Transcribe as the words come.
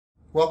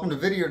Welcome to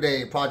Video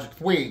Day Project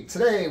Week.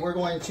 Today we're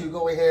going to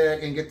go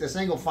ahead and get this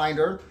angle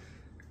finder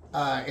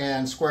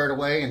and square it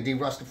away and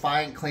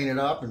de-rustify it and clean it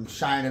up and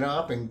shine it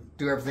up and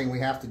do everything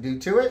we have to do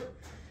to it.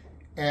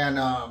 And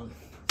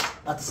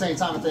at the same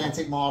time at the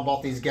antique mall I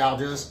bought these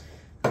gouges.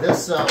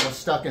 This was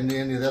stuck in the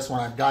end of this one.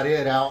 I've got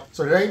it out.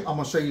 So today I'm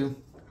going to show you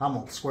how I'm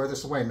going to square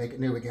this away and make it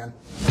new again.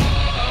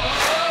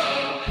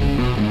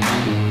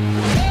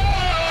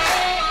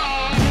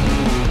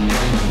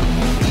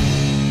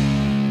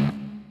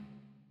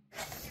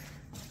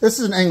 This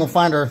is an angle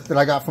finder that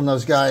I got from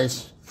those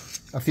guys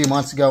a few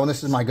months ago, and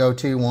this is my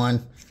go-to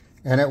one.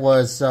 And it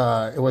was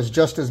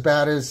just as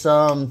bad as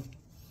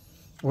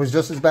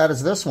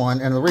this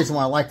one. And the reason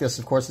why I like this,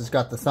 of course, it's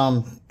got the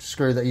thumb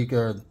screw that you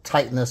could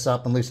tighten this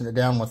up and loosen it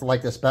down with. I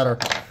like this better.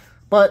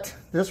 But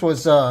this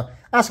was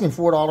asking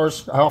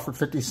 $4. I offered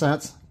 50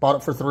 cents. Bought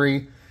it for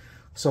 $3.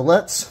 So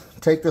let's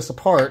take this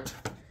apart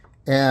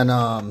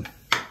and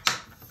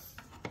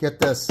get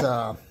this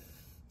out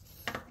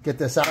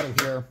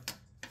of here.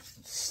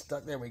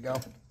 Stuck. There we go.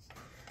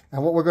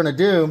 And what we're going to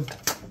do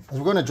is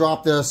we're going to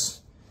drop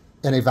this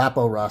in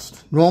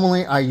evaporust.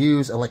 Normally I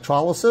use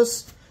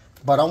electrolysis,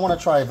 but I want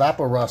to try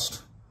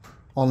evaporust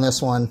on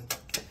this one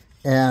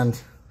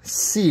and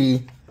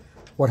see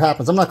what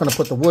happens. I'm not going to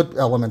put the wood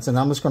elements in.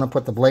 I'm just going to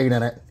put the blade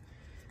in it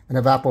and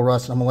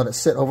evaporust. I'm going to let it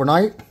sit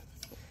overnight,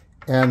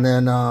 and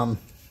then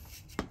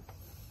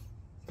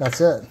that's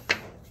it.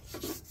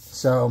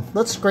 So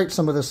let's scrape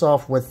some of this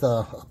off with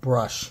a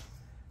brush.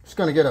 Just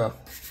going to get a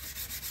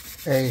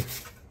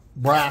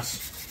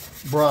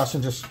brass brush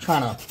and just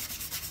trying to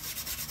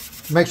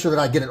make sure that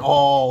I get it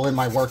all in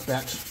my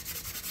workbench.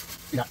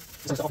 Yeah,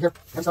 this stuff here.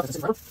 This is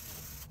the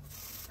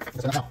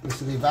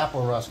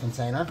evaporust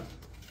container.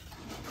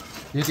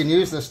 You can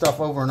use this stuff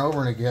over and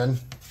over and again.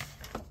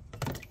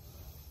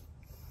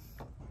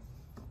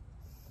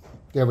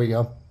 There we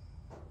go.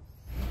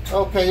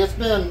 Okay, it's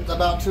been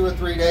about 2 or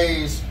 3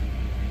 days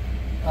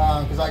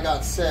because I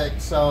got sick.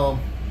 So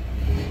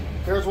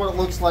here's what it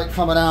looks like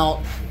coming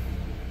out.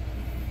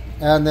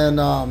 And then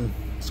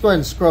let's go ahead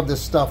and scrub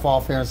this stuff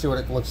off here and see what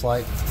it looks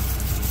like.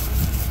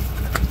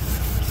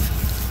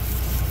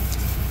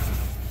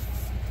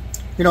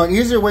 You know, an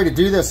easier way to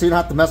do this so you don't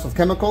have to mess with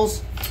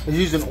chemicals is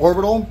use an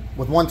orbital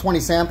with 120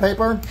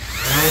 sandpaper.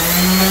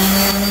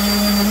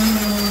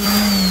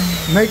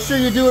 Make sure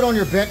you do it on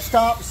your bench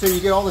top so you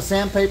get all the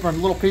sandpaper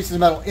and little pieces of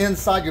metal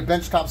inside your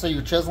bench top so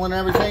you're chiseling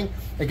and everything.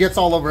 It gets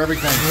all over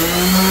everything.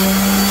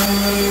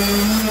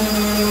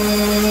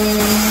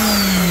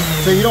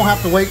 So you don't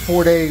have to wait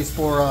 4 days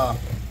for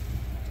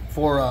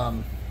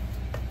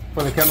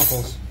the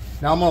chemicals.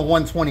 Now I'm going to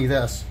 120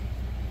 this.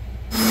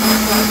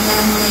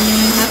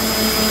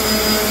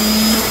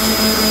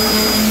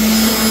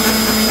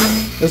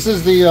 This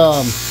is the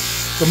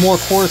more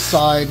coarse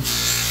side.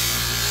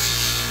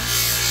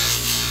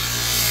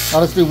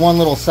 I'll just do one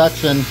little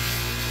section.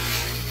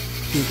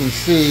 You can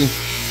see.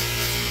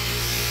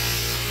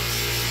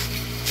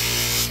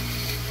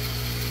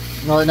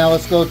 All right, now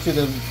let's go to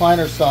the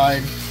finer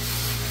side.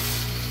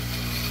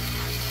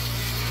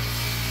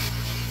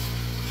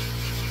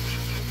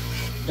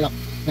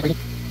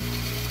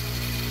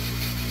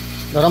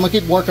 But I'm going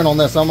to keep working on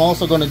this. I'm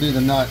also going to do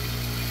the nut.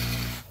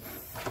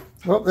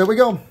 Well, there we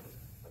go.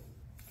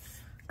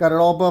 Got it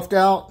all buffed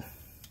out. I'm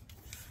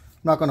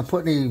not going to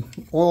put any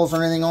oils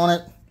or anything on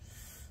it.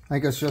 I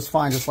think it's just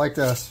fine, just like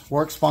this.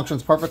 Works,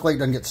 functions perfectly.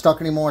 Doesn't get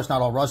stuck anymore. It's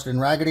not all rusted and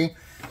raggedy.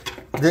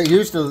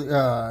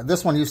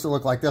 This one used to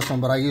look like this one,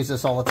 but I use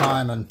this all the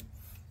time. And,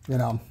 you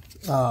know,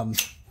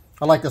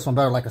 I like this one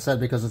better, like I said,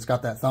 because it's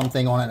got that thumb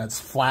thing on it and it's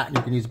flat. And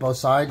you can use both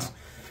sides.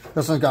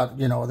 This one's got,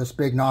 you know, this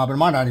big knob. It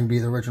might not even be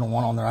the original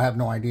one on there. I have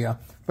no idea.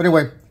 But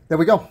anyway, there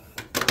we go.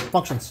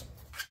 Functions.